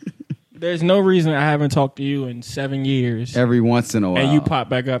 There's no reason I haven't talked to you in 7 years, every once in a while. and you pop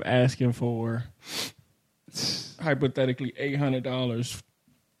back up asking for hypothetically $800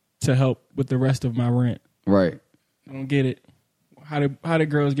 to help with the rest of my rent. Right. I don't get it. How did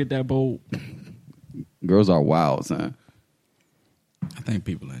girls get that bold? Girls are wild, son. I think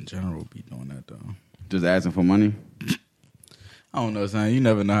people in general be doing that though. Just asking for money. I don't know, son. You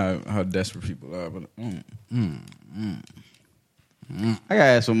never know how desperate people are, but I got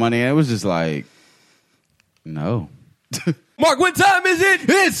asked for money, and it was just like, no. Mark, what time is it?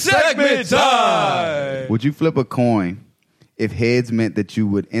 It's segment time. Would you flip a coin if heads meant that you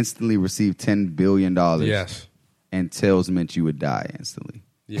would instantly receive $10 billion? Yes. And tails meant you would die instantly.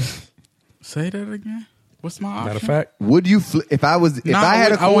 Yes. say that again. What's my option? Matter of fact, Would you flip if I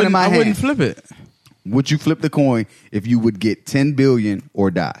had a coin in wouldn't- my I hand? wouldn't flip it. Would you flip the coin if you would get 10 billion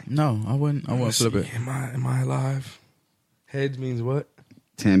or die? No, I wouldn't. I wouldn't flip it. am I alive? Heads means what?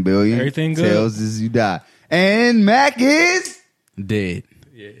 10 billion. Everything good? Tails is you die. And Mac is Dead.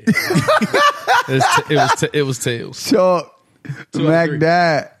 It was tails. Chalk. Mac 3.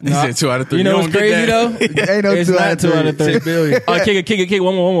 died. He said 2 out of 3. You know what's crazy though? Ain't no It's 2 not out of 2 out of 3. 10 billion. Oh, kick it.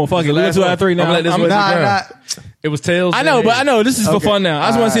 One more. Fuck it. Let's last 2 out of 3 one. now. I'm gonna let this I'm- one- Nah, Nah. It was tails. I know, but I know this is for fun now. I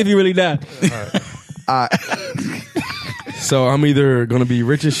just want to see if you really die. So I'm either gonna be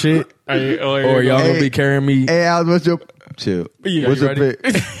rich as shit, or y'all Hey. gonna be carrying me. Hey, Al, what's your chill? Yeah, What's you your ready?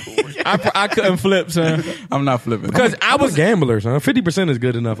 pick? I couldn't flip, son. I'm not flipping. Because I I'm a was gambler, son. 50% is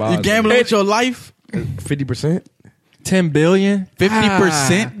good enough. you gambling with your life? 50%. 10 billion.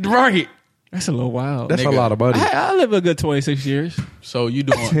 50%? Right. That's a little wild. That's a Nigga. lot of money. I live a good 26 years. So you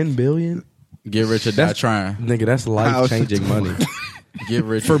doing 10 billion, get rich or die trying? nigga. That's life changing money. Get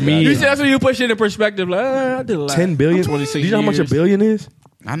rich For or me- die You see, trying. that's when you push it in perspective. Like, I did a lot. 10 billion. I'm 26 Do you know how much a years. billion is?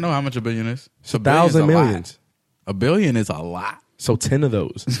 I know how much a billion is. It's 1,000 millions. A billion is a lot. So 10 of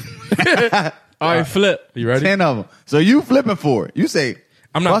those. All right, flip. You ready? 10 of them. So you flipping for it. You say,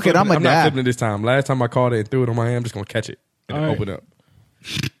 I'm not fuck it, flipping. I'm going to not die. flipping it this time. Last time I caught it and threw it on my hand, I'm just gonna catch it and All right. open up.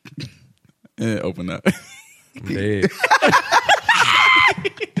 Yeah, open up. I'm dead.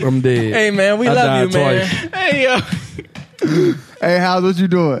 I'm dead. Hey, man, we I love you, died man. twice. Hey, yo. Hey, how's what you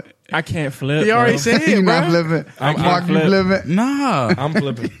doing? I can't flip. He already bro. said you it, not bro. flipping. I can't Mark, you flip. flipping. Nah. I'm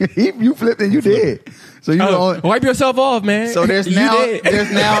flipping. You flipped and you did. So you Oh, don't. wipe yourself off, man. So there's You now. did.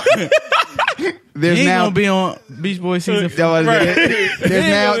 There's now. There's He ain't now. gonna be on Beach Boys season That was it.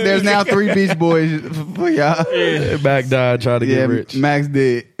 There's now 3 Beach Boys for y'all. Back died, tried to Yeah, get rich. Max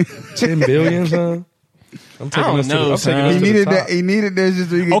did. 10 billion, son. I'm taking don't this to know, the, I'm son. taking He this to needed the top. that. He needed that just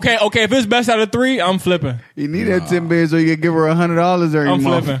so he could. Okay, if it's best out of 3, I'm flipping. He needed that 10 billion so he could give her $100 every I'm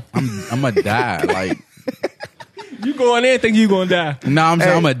month. flipping. I'm gonna die. Like You going in think you gonna die. No, I'm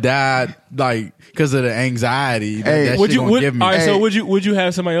saying I'm gonna die like because of the anxiety that Would shit you? gonna give me. All right, so would you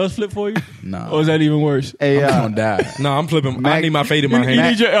have somebody else flip for you? No. Or is that even worse? Hey, I'm gonna die. No, I'm flipping. I Mac- need my fate in my You hand.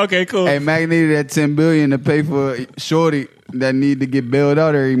 need your okay, cool. Hey, Mac needed that $10 billion to pay for Shorty that need to get bailed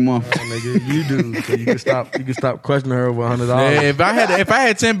out every month. Nigga, you do. So you can stop. You can stop questioning her over $100. Yeah, if I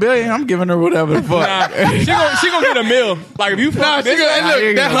had 10 billion, I'm giving her whatever the fuck. Nah, she gonna get a meal. Like if you fuck this,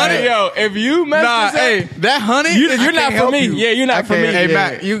 look, that honey, yo, if you mess Nah, this up, hey, that honey, you're I not can't for help me. you. Yeah, you're not for me. Hey, Yeah.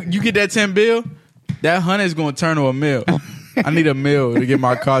 Mac, you get that 10 bill, that honey's gonna turn to a meal. I need a meal to get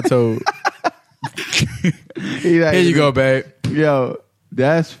my car towed. Here you go, babe. Yo,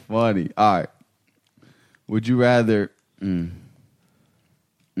 that's funny. All right. Would you rather?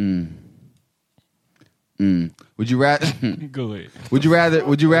 Would you rather? Go ahead. Would you rather?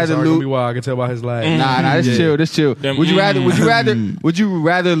 Would you rather Sorry, gonna be lose? wild. I can tell by his laugh. Nah, that's chill. That's chill. Them, Would you rather? Would you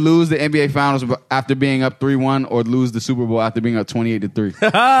rather lose the NBA Finals after being up 3-1 or lose the Super Bowl after being up 28-3?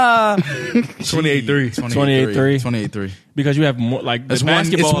 28-3. 28-3. Because you have more like the It's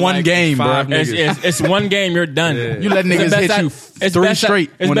basketball. one like, game, bro. five niggas. It's one game. You're done. You let niggas hit you three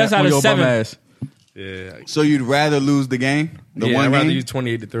straight. It's when best out of your bum 7. ass. Yeah. So you'd rather lose the game? The Yeah, one I'd rather game? use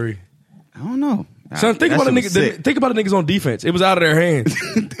 28-3. I don't know. Son, think That about the shit was niggas. sick. Think about the niggas on defense. It was out of their hands.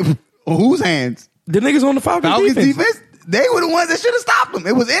 Whose hands? The niggas on the Falcons, Falcons defense. defense? They were the ones that should have stopped them.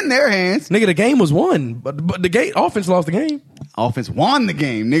 It was in their hands. Nigga, the game was won, but the game offense lost the game. Offense won the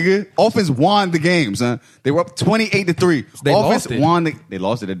game, nigga. Offense won the game, son. They were up 28-3. They Offense lost it. won they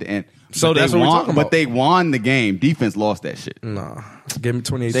lost it at the end. So But that's they what we're won, talking But about. they won the game. Defense lost that shit. Nah, give me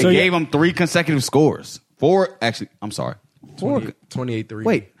 28. They gave them 3 consecutive scores. 4, actually, I'm sorry. 28-3.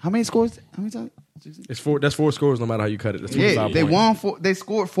 Wait, how many scores? How many times? It's 4. That's 4 scores, no matter how you cut it. That's 25 Yeah, they points. won 4. They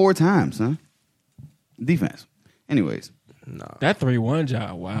scored 4 times, huh? Defense. Anyways, That 3-1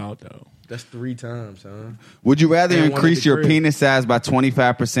 job, wild though. That's 3 times, huh? would you rather And one increase at the your crib. penis size by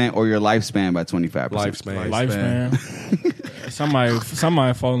 25% or your lifespan by 25%? Lifespan. Lifespan.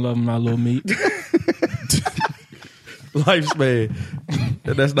 somebody fall in love with my little meat. Lifespan.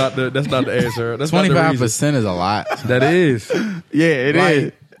 That's not the answer. That's not the reason. 25% is a lot. That is. Yeah, it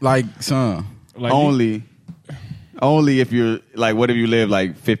is. Like, son. Like Only if you're like, what if you live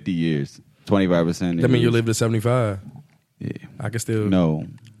like 50 years? 25%. That mean you live to 75. Yeah. I can still. No.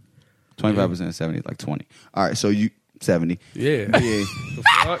 25% of 70 is like 20. All right, so you 70. Yeah. Yeah. The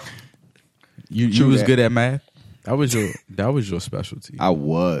fuck? You True was that. good at math? That was your specialty. I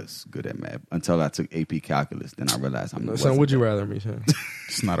was good at math until I took AP calculus. Then I realized I'm Son, would you rather me, son?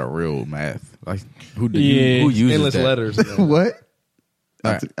 It's not a real math. Like who Yeah. who uses Endless that? letters. What?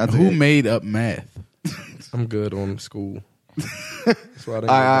 All right, I took who it. made up math? I'm good on school. That's why I didn't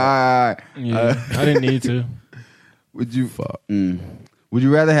All right. Yeah, I didn't need to. Would you Fuck. Would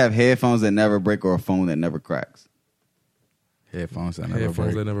you rather have headphones that never break or a phone that never cracks? Headphones that never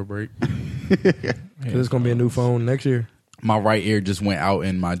Headphones break. that never break. Because it's going to be a new phone next year. My right ear just went out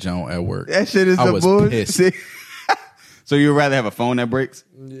in my joint at work. That shit is I the was bullshit. pissed. So you'd rather have a phone that breaks?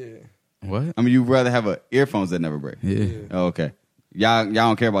 Yeah. What? I mean, you'd rather have earphones that never break. Yeah. Oh, okay. Y'all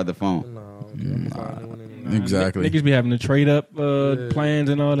don't care about the phone. No. Exactly. Niggas be having the trade up plans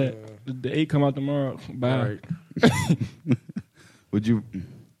and all that. The 8 come out tomorrow. Bye. All right.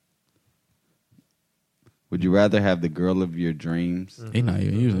 Would you rather have the girl of your dreams? He not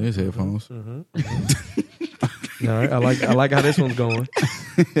even using his headphones. All right. I like how this one's going.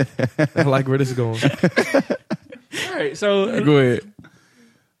 I like where this is going. All right, so Go ahead.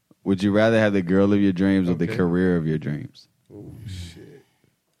 Would you rather have the girl of your dreams or the Okay. career of your dreams? Oh, shit.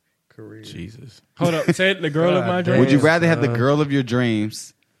 Career. Jesus. hold up. Say it, the girl of my God dreams. Would you Damn, rather have the son. girl of your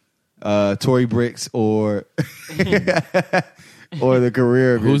dreams, Tory Bricks, or or the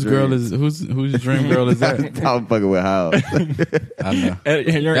career of Whose your girl dreams? is whose dream girl is that? I'm fucking with Hal. I know.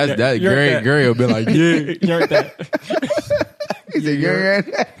 You That's that. Gary will be like, yeah. You earned that. He said, "You're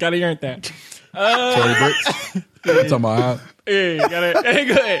Gotta earn that. Tory Bricks. I'm talking about how. Yeah, gotta. Hey,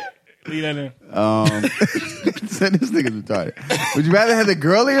 go ahead. Leave that in. So this nigga's retarded. Would you rather have the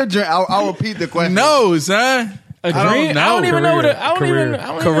girl of your dream? I'll repeat the question. No, son. A I don't dream? know. I don't even know what. I don't Career. even. I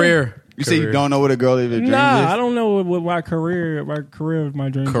don't Career. You say you Career. don't know what a girl of your dreams Nah, is? I don't know what my career is. My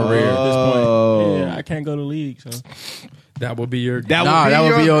dream Career. at this Oh. point. Yeah, I can't go to league. So. That would be your. That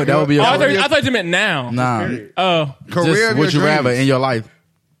would be your. Oh, I thought you meant now. Nah. Oh, career Just of would your you rather dreams. in your life?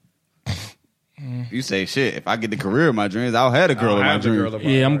 You say shit. If I get the career of my dreams, I'll have the girl of my dreams.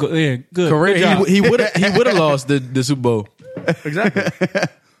 yeah, I'm good. Yeah, good. Career. Good job. He would have lost the Super Bowl. Exactly.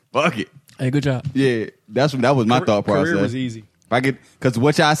 Fuck it. Hey, good job. Yeah, that was my thought process. Career was easy. If I get, because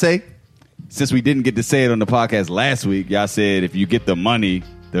what y'all say, since we didn't get to say it on the podcast last week, y'all said if you get the money,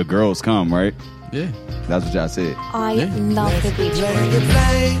 the girls come, right? Yeah. That's what y'all said. I love the beach Play boys. the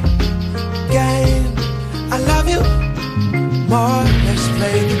blame game. I love you more. Let's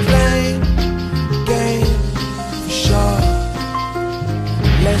play the blame game for sure.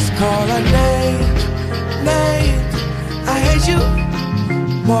 Let's call our names. I hate you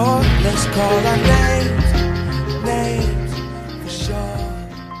more. Let's call our names.